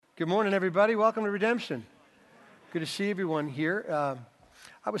Good morning, everybody. Welcome to Redemption. Good to see everyone here.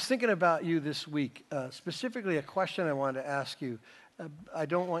 I was thinking about you this week, specifically a question I wanted to ask you. I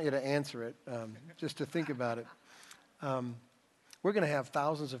don't want you to answer it, just to think about it. We're going to have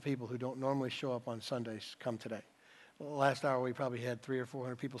thousands of people who don't normally show up on Sundays come today. Last hour, we probably had 300 or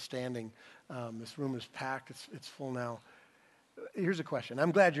 400 people standing. This room is packed. It's full now. Here's a question.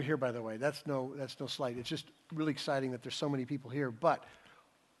 I'm glad you're here, by the way. That's no slight. It's just really exciting that there's so many people here. But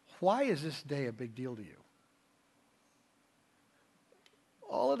why is this day a big deal to you?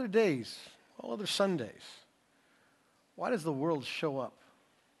 All other days, all other Sundays, why does the world show up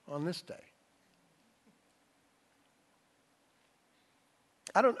on this day?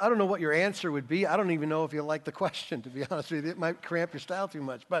 I don't know what your answer would be. I don't even know if you like the question, to be honest with you. It might cramp your style too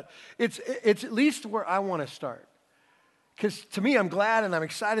much. But it's at least where I want to start. Because to me, I'm glad and I'm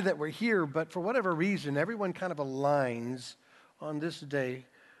excited that we're here, but for whatever reason, everyone kind of aligns on this day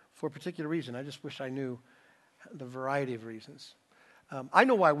for a particular reason. I just wish I knew the variety of reasons. I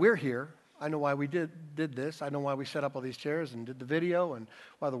know why we're here. I know why we did this. I know why we set up all these chairs and did the video and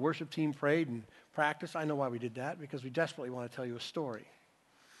why the worship team prayed and practiced. I know why we did that, because we desperately want to tell you a story.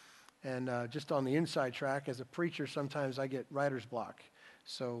 And just on the inside track, as a preacher, sometimes I get writer's block.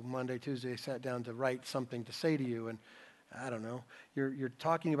 So Monday, Tuesday, I sat down to write something to say to you, and I don't know, you're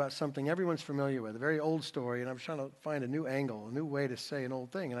talking about something everyone's familiar with, a very old story, and I'm trying to find a new angle, a new way to say an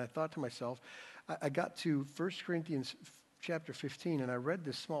old thing. And I thought to myself, I got to 1 Corinthians chapter 15, and I read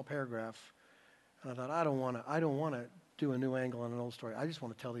this small paragraph, and I thought, I don't want to do a new angle on an old story. I just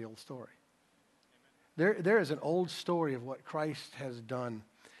want to tell the old story. There is an old story of what Christ has done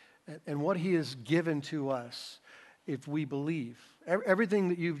and what he has given to us if we believe. Everything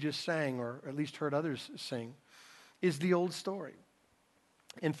that you've just sang, or at least heard others sing, is the old story.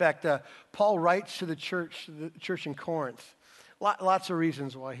 In fact, Paul writes to the church in Corinth. Lots of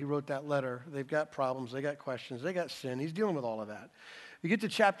reasons why he wrote that letter. They've got problems, they got questions, they got sin. He's dealing with all of that. You get to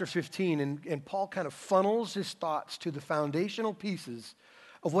chapter 15, and Paul kind of funnels his thoughts to the foundational pieces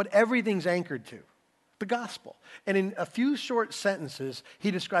of what everything's anchored to, the gospel. And in a few short sentences,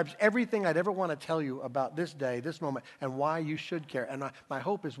 he describes everything I'd ever want to tell you about this day, this moment, and why you should care. And my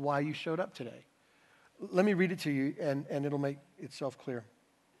hope is why you showed up today. Let me read it to you, and it'll make itself clear.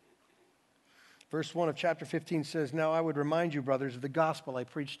 Verse 1 of chapter 15 says, "Now I would remind you, brothers, of the gospel I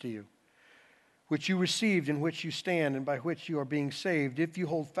preached to you, which you received, in which you stand, and by which you are being saved, if you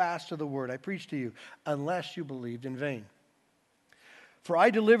hold fast to the word I preached to you, unless you believed in vain. For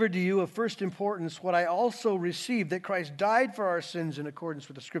I delivered to you of first importance what I also received, that Christ died for our sins in accordance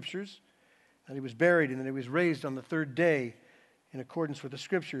with the Scriptures, that he was buried, and that he was raised on the third day in accordance with the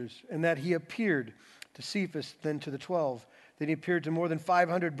Scriptures, and that he appeared to Cephas, then to the 12. Then he appeared to more than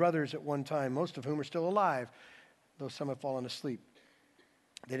 500 brothers at one time, most of whom are still alive, though some have fallen asleep.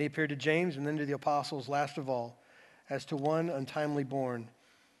 Then he appeared to James, and then to the apostles. Last of all, as to one untimely born,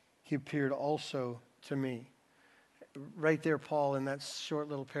 he appeared also to me." Right there, Paul, in that short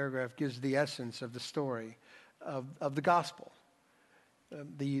little paragraph, gives the essence of the story of the gospel.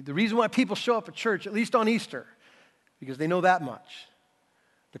 The reason why people show up at church, at least on Easter, because they know that much.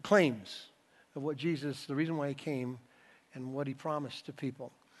 The claims of what Jesus, the reason why he came, and what he promised to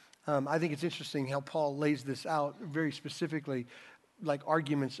people. I think it's interesting how Paul lays this out very specifically, like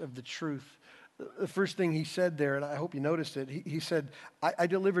arguments of the truth. The first thing he said there, and I hope you noticed it, he said, I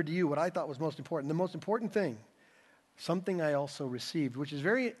delivered to you what I thought was most important. The most important thing, something I also received, which is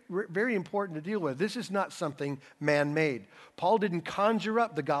very, very important to deal with. This is not something man-made. Paul didn't conjure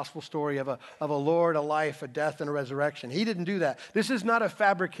up the gospel story of a Lord, a life, a death, and a resurrection. He didn't do that. This is not a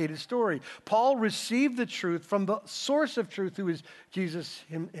fabricated story. Paul received the truth from the source of truth, who is Jesus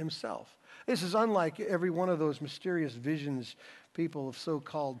himself. This is unlike every one of those mysterious visions, people of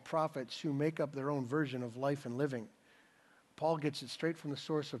so-called prophets who make up their own version of life and living. Paul gets it straight from the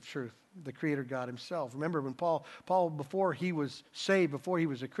source of truth, the Creator God himself. Remember when Paul, before he was saved, before he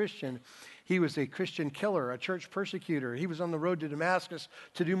was a Christian, he was a Christian killer, a church persecutor. He was on the road to Damascus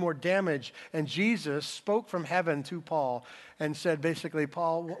to do more damage. And Jesus spoke from heaven to Paul and said, basically,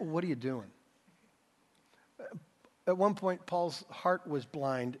 Paul, what are you doing? At one point, Paul's heart was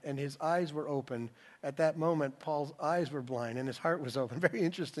blind and his eyes were open. At that moment, Paul's eyes were blind and his heart was open. Very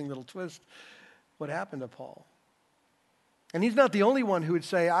interesting little twist. What happened to Paul? And he's not the only one who would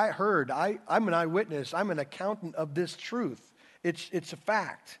say, I'm an eyewitness, I'm an accountant of this truth. It's a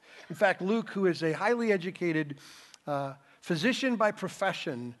fact. In fact, Luke, who is a highly educated physician by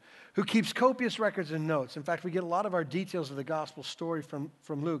profession, who keeps copious records and notes. In fact, we get a lot of our details of the gospel story from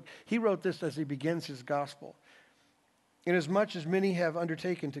Luke. He wrote this as he begins his gospel. Inasmuch as many have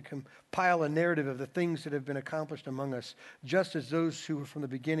undertaken to compile a narrative of the things that have been accomplished among us, just as those who were from the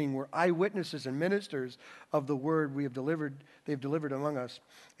beginning were eyewitnesses and ministers of the word they've delivered among us,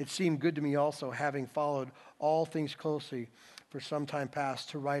 it seemed good to me also, having followed all things closely for some time past,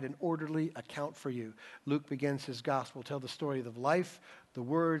 to write an orderly account for you. Luke begins his gospel, tell the story of the life, the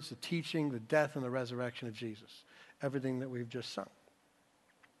words, the teaching, the death, and the resurrection of Jesus. Everything that we've just sung.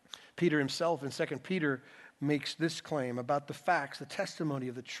 Peter himself in 2 Peter makes this claim about the facts, the testimony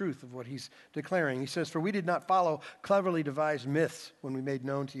of the truth of what he's declaring. He says, "For we did not follow cleverly devised myths when we made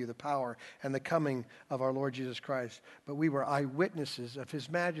known to you the power and the coming of our Lord Jesus Christ, but we were eyewitnesses of his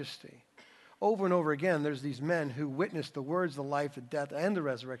majesty." Over and over again, there's these men who witnessed the words, the life, the death, and the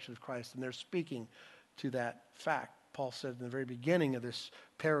resurrection of Christ, and they're speaking to that fact. Paul said in the very beginning of this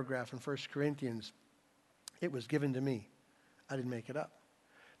paragraph in 1 Corinthians, "It was given to me. I didn't make it up."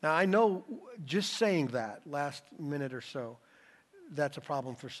 Now, I know just saying that last minute or so, that's a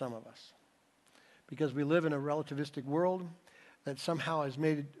problem for some of us. Because we live in a relativistic world that somehow has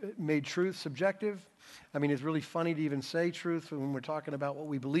made truth subjective. I mean, it's really funny to even say truth when we're talking about what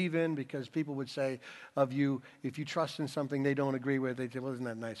we believe in, because people would say of you, if you trust in something they don't agree with, they say, "Well, isn't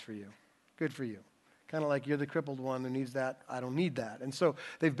that nice for you? Good for you." Kind of like, you're the crippled one who needs that. I don't need that. And so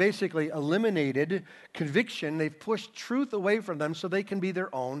they've basically eliminated conviction. They've pushed truth away from them so they can be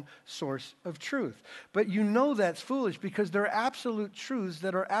their own source of truth. But you know that's foolish, because there are absolute truths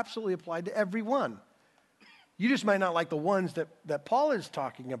that are absolutely applied to everyone. You just might not like the ones that Paul is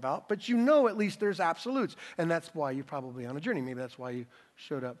talking about, but you know at least there's absolutes. And that's why you're probably on a journey. Maybe that's why you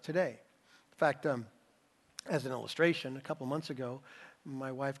showed up today. In fact, as an illustration, a couple months ago,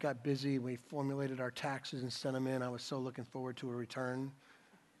 my wife got busy. We formulated our taxes and sent them in. I was so looking forward to a return.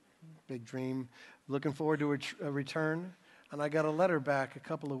 Big dream. Looking forward to a return. And I got a letter back a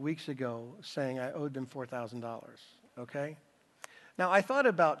couple of weeks ago saying I owed them $4,000. Okay? Now, I thought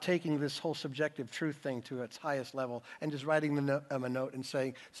about taking this whole subjective truth thing to its highest level and just writing them a note and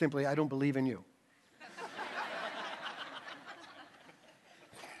saying simply, "I don't believe in you."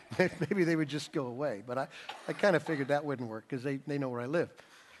 Maybe they would just go away. But I kind of figured that wouldn't work, because they know where I live.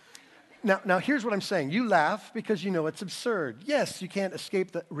 Now, here's what I'm saying. You laugh because you know it's absurd. Yes, you can't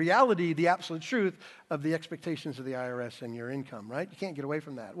escape the reality, the absolute truth of the expectations of the IRS and your income, right? You can't get away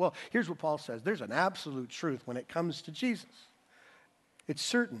from that. Well, here's what Paul says. There's an absolute truth when it comes to Jesus. It's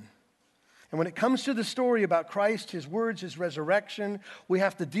certain. And when it comes to the story about Christ, his words, his resurrection, we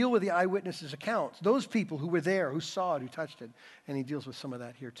have to deal with the eyewitnesses' accounts, those people who were there, who saw it, who touched it. And he deals with some of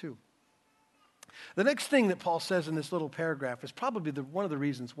that here too. The next thing that Paul says in this little paragraph is probably one of the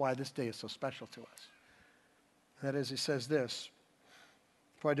reasons why this day is so special to us. That is, he says this,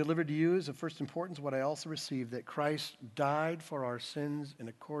 "For I delivered to you as of first importance what I also received, that Christ died for our sins in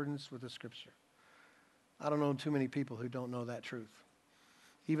accordance with the Scripture." I don't know too many people who don't know that truth.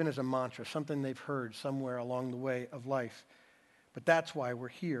 Even as a mantra, something they've heard somewhere along the way of life. But that's why we're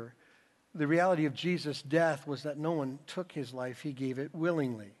here. The reality of Jesus' death was that no one took his life. He gave it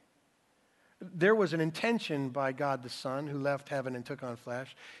willingly. There was an intention by God the Son, who left heaven and took on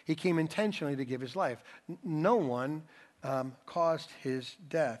flesh. He came intentionally to give his life. No one caused his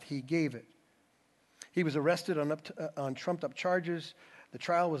death. He gave it. He was arrested on trumped-up charges. The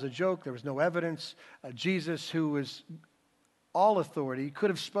trial was a joke. There was no evidence. Jesus, who was all authority, could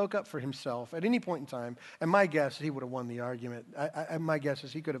have spoke up for himself at any point in time, and my guess is he would have won the argument. My guess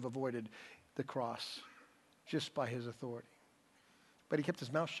is he could have avoided the cross just by his authority. But he kept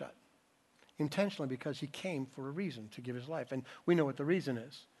his mouth shut, intentionally, because he came for a reason, to give his life. And we know what the reason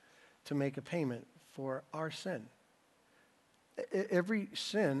is: to make a payment for our sin. Every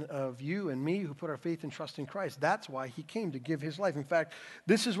sin of you and me who put our faith and trust in Christ, that's why he came, to give his life. In fact,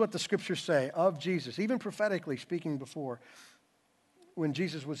 this is what the Scriptures say of Jesus, even prophetically speaking before. When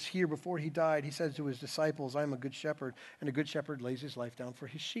Jesus was here, before he died, he said to his disciples, "I am a good shepherd, and a good shepherd lays his life down for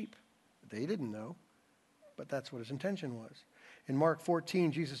his sheep." They didn't know, but that's what his intention was. In Mark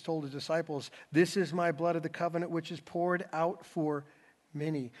 14, Jesus told his disciples, "This is my blood of the covenant, which is poured out for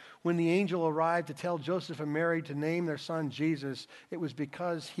many." When the angel arrived to tell Joseph and Mary to name their son Jesus, it was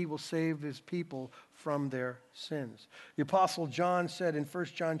because he will save his people from their sins. The Apostle John said in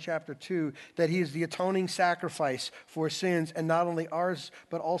 1 John chapter 2 that he is the atoning sacrifice for sins, and not only ours,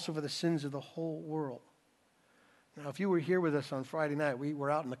 but also for the sins of the whole world. Now, if you were here with us on Friday night, we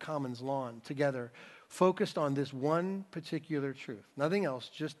were out in the Commons lawn together, focused on this one particular truth. Nothing else,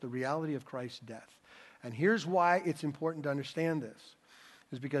 just the reality of Christ's death. And here's why it's important to understand this.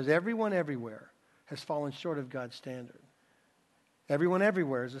 Is because everyone everywhere has fallen short of God's standard. Everyone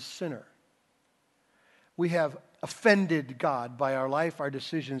everywhere is a sinner. We have offended God by our life, our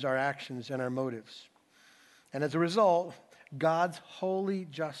decisions, our actions, and our motives. And as a result, God's holy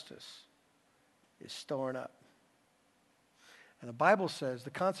justice is storing up. And the Bible says the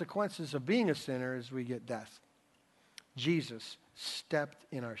consequences of being a sinner is we get death. Jesus stepped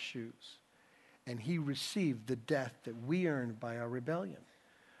in our shoes, and he received the death that we earned by our rebellion.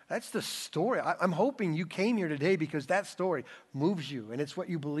 That's the story. I'm hoping you came here today because that story moves you, and it's what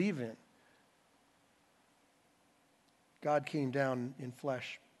you believe in. God came down in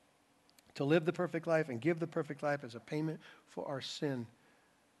flesh to live the perfect life and give the perfect life as a payment for our sin.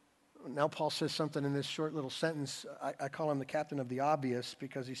 Now Paul says something in this short little sentence. I call him the captain of the obvious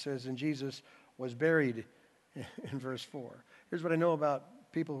because he says, and Jesus was buried in verse 4. Here's what I know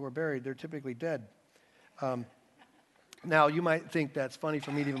about people who are buried. They're typically dead. Now, you might think that's funny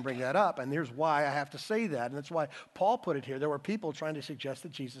for me to even bring that up, and here's why I have to say that, and that's why Paul put it here. There were people trying to suggest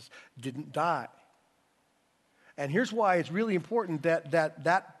that Jesus didn't die. And here's why it's really important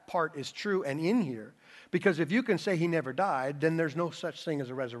that part is true and in here. Because if you can say he never died, then there's no such thing as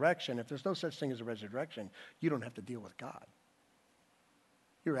a resurrection. If there's no such thing as a resurrection, you don't have to deal with God.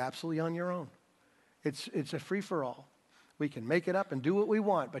 You're absolutely on your own. It's a free-for-all. We can make it up and do what we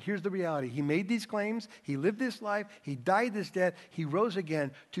want, but here's the reality. He made these claims, he lived this life, he died this death, he rose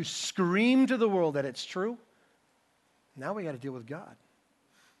again to scream to the world that it's true. Now we got to deal with God.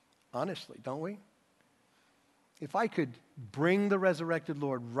 Honestly, don't we? If I could bring the resurrected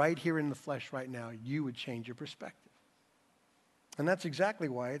Lord right here in the flesh right now, you would change your perspective. And that's exactly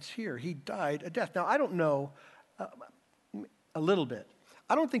why it's here. He died a death. Now, I don't know a little bit.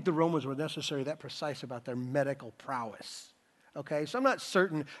 I don't think the Romans were necessarily that precise about their medical prowess. Okay, so I'm not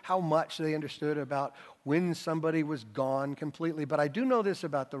certain how much they understood about when somebody was gone completely, but I do know this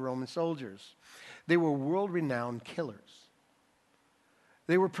about the Roman soldiers. They were world-renowned killers.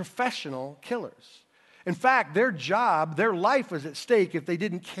 They were professional killers. In fact, their job, their life was at stake if they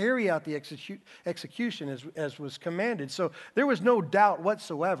didn't carry out the execution as was commanded. So there was no doubt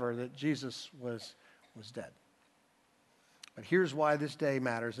whatsoever that Jesus was dead. But here's why this day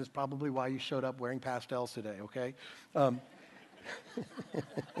matters. It's probably why you showed up wearing pastels today, okay? I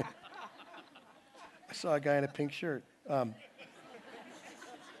saw a guy in a pink shirt.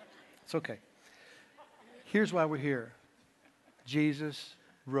 It's okay. Here's why we're here. Jesus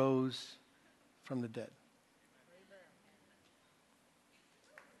rose from the dead.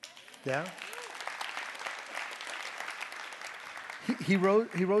 Yeah? He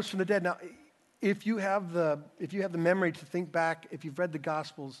rose from the dead. Now, if you have the memory to think back, if you've read the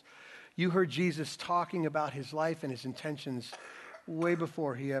Gospels, you heard Jesus talking about his life and his intentions way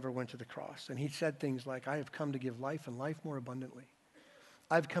before he ever went to the cross. And he said things like, I have come to give life and life more abundantly.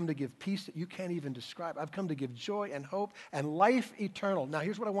 I've come to give peace that you can't even describe. I've come to give joy and hope and life eternal. Now,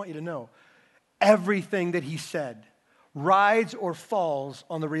 here's what I want you to know. Everything that he said rides or falls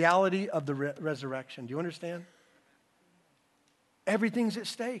on the reality of the resurrection. Do you understand? Everything's at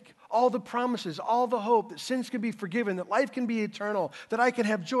stake. All the promises, all the hope that sins can be forgiven, that life can be eternal, that I can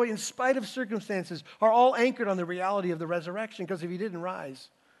have joy in spite of circumstances are all anchored on the reality of the resurrection, because if he didn't rise,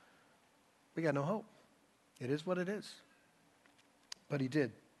 we got no hope. It is what it is. But he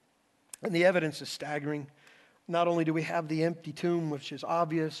did. And the evidence is staggering. Not only do we have the empty tomb, which is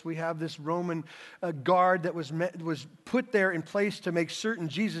obvious, we have this Roman guard that was put there in place to make certain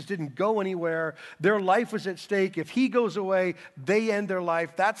Jesus didn't go anywhere. Their life was at stake. If he goes away, they end their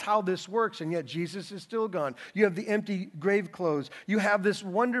life. That's how this works, and yet Jesus is still gone. You have the empty grave clothes. You have this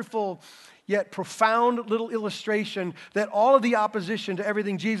wonderful yet profound little illustration that all of the opposition to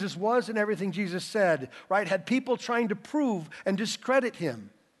everything Jesus was and everything Jesus said, right, had people trying to prove and discredit him,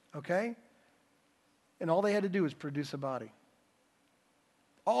 okay? And all they had to do was produce a body.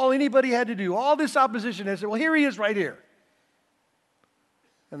 All anybody had to do, all this opposition had said, well, here he is right here.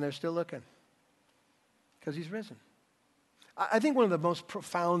 And they're still looking because he's risen. I think one of the most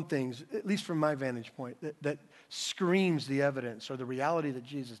profound things, at least from my vantage point, that screams the evidence or the reality that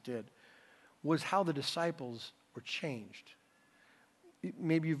Jesus did was how the disciples were changed.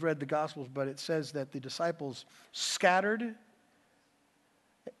 Maybe you've read the Gospels, but it says that the disciples scattered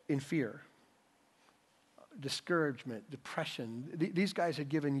in fear. Discouragement, depression. These guys had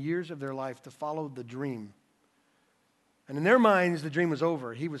given years of their life to follow the dream. And in their minds, the dream was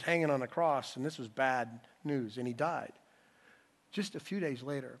over. He was hanging on a cross, and this was bad news, and he died. Just a few days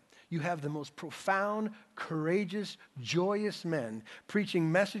later, you have the most profound, courageous, joyous men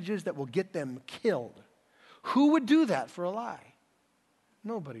preaching messages that will get them killed. Who would do that for a lie?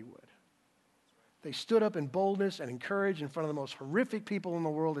 Nobody would. They stood up in boldness and in courage in front of the most horrific people in the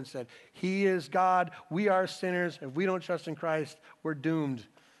world and said, he is God, we are sinners, if we don't trust in Christ, we're doomed,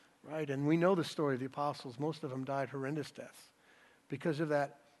 right? And we know the story of the apostles. Most of them died horrendous deaths because of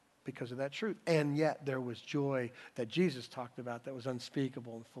that because of that truth. And yet there was joy that Jesus talked about that was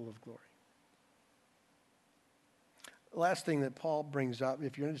unspeakable and full of glory. The last thing that Paul brings up,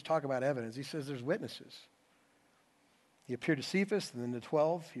 if you're going to talk about evidence, he says there's witnesses. He appeared to Cephas and then to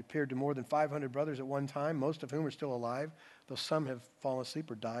 12. He appeared to more than 500 brothers at one time, most of whom are still alive, though some have fallen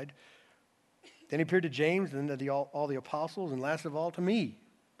asleep or died. Then he appeared to James and then to all the apostles, and last of all to me,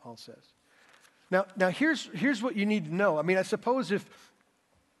 Paul says. Now here's what you need to know. I mean, I suppose if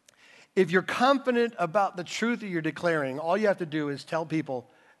you're confident about the truth that you're declaring, all you have to do is tell people,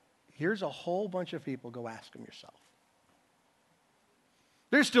 here's a whole bunch of people, go ask them yourself.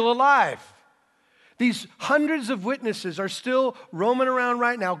 They're still alive. These hundreds of witnesses are still roaming around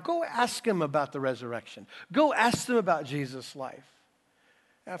right now. Go ask them about the resurrection. Go ask them about Jesus' life.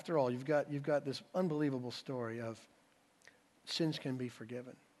 After all, you've got this unbelievable story of sins can be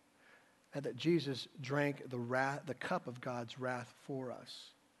forgiven, and that Jesus drank the cup of God's wrath for us.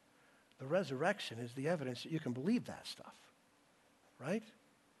 The resurrection is the evidence that you can believe that stuff, right?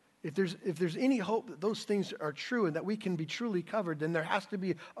 If there's any hope that those things are true and that we can be truly covered, then there has to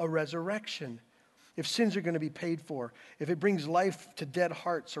be a resurrection. If sins are going to be paid for, if it brings life to dead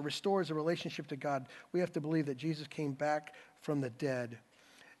hearts or restores a relationship to God, we have to believe that Jesus came back from the dead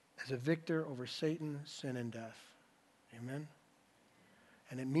as a victor over Satan, sin, and death. Amen?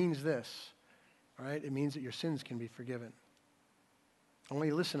 And it means this, all right? It means that your sins can be forgiven. I want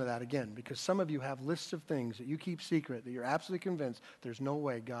you to listen to that again, because some of you have lists of things that you keep secret that you're absolutely convinced there's no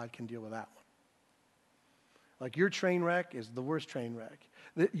way God can deal with that one. Like your train wreck is the worst train wreck.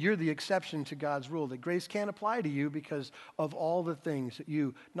 You're the exception to God's rule that grace can't apply to you because of all the things that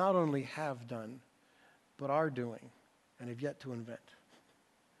you not only have done, but are doing and have yet to invent.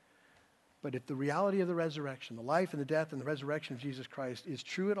 But if the reality of the resurrection, the life and the death and the resurrection of Jesus Christ is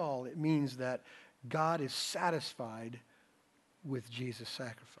true at all, it means that God is satisfied with Jesus'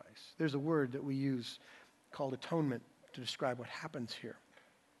 sacrifice. There's a word that we use called atonement to describe what happens here.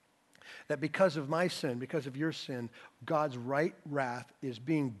 That because of my sin, because of your sin, God's right wrath is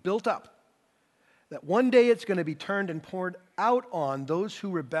being built up. That one day it's going to be turned and poured out on those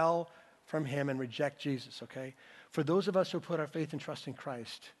who rebel from him and reject Jesus, okay? For those of us who put our faith and trust in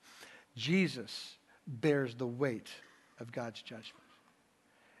Christ, Jesus bears the weight of God's judgment.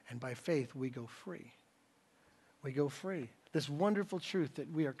 And by faith, we go free. We go free. This wonderful truth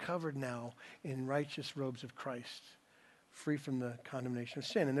that we are covered now in righteous robes of Christ, free from the condemnation of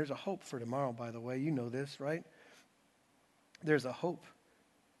sin. And there's a hope for tomorrow, by the way. You know this, right? There's a hope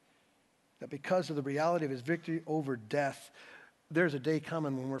that because of the reality of his victory over death, there's a day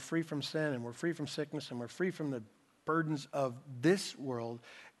coming when we're free from sin and we're free from sickness and we're free from the burdens of this world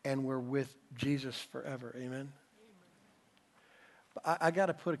and we're with Jesus forever. Amen? I got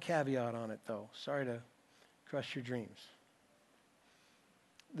to put a caveat on it, though. Sorry to crush your dreams.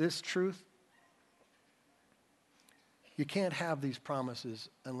 This truth, you can't have these promises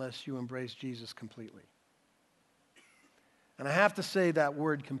unless you embrace Jesus completely. And I have to say that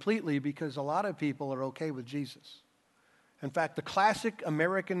word completely because a lot of people are okay with Jesus. In fact, the classic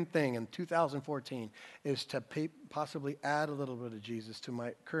American thing in 2014 is to possibly add a little bit of Jesus to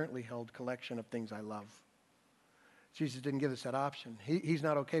my currently held collection of things I love. Jesus didn't give us that option. He's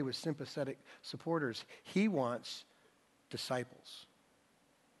not okay with sympathetic supporters. He wants disciples.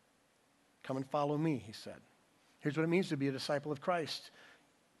 Come and follow me, he said. Here's what it means to be a disciple of Christ.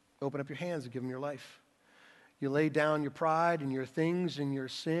 Open up your hands and give him your life. You lay down your pride and your things and your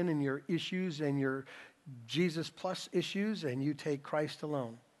sin and your issues and your Jesus plus issues, and you take Christ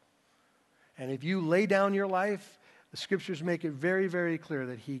alone. And if you lay down your life, the scriptures make it very, very clear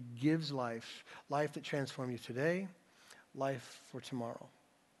that he gives life, life that transforms you today, life for tomorrow.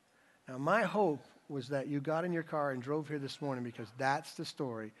 Now, my hope was that you got in your car and drove here this morning because that's the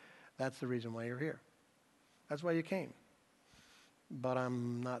story. That's the reason why you're here. That's why you came. But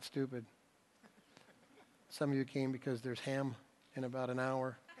I'm not stupid. Some of you came because there's ham in about an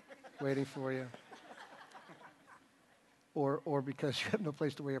hour waiting for you. Or because you have no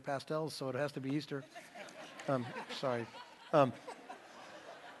place to wear your pastels, so it has to be Easter. Sorry.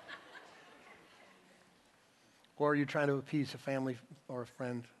 Or you're trying to appease a family or a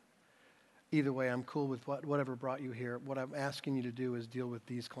friend. Either way, I'm cool with whatever brought you here. What I'm asking you to do is deal with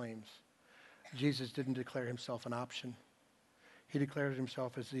these claims. Jesus didn't declare himself an option. He declared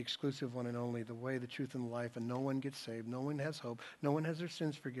himself as the exclusive one and only, the way, the truth, and the life, and no one gets saved. No one has hope. No one has their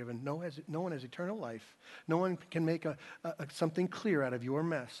sins forgiven. No one has eternal life. No one can make something clear out of your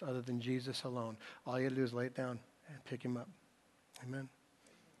mess other than Jesus alone. All you got to do is lay it down and pick him up. Amen.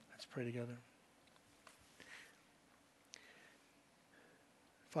 Let's pray together.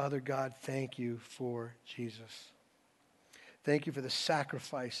 Father God, thank you for Jesus. Thank you for the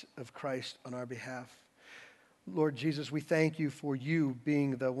sacrifice of Christ on our behalf. Lord Jesus, we thank you for you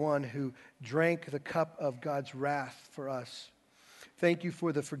being the one who drank the cup of God's wrath for us. Thank you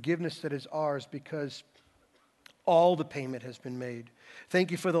for the forgiveness that is ours because all the payment has been made.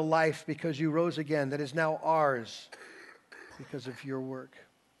 Thank you for the life because you rose again that is now ours because of your work.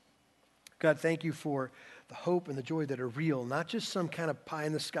 God, thank you for the hope and the joy that are real, not just some kind of pie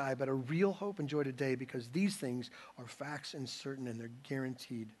in the sky, but a real hope and joy today because these things are facts and certain and they're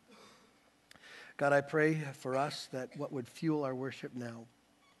guaranteed. God, I pray for us that what would fuel our worship now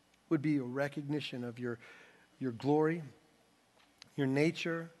would be a recognition of your glory, your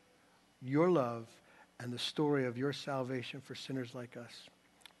nature, your love, and the story of your salvation for sinners like us.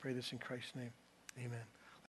 I pray this in Christ's name. Amen.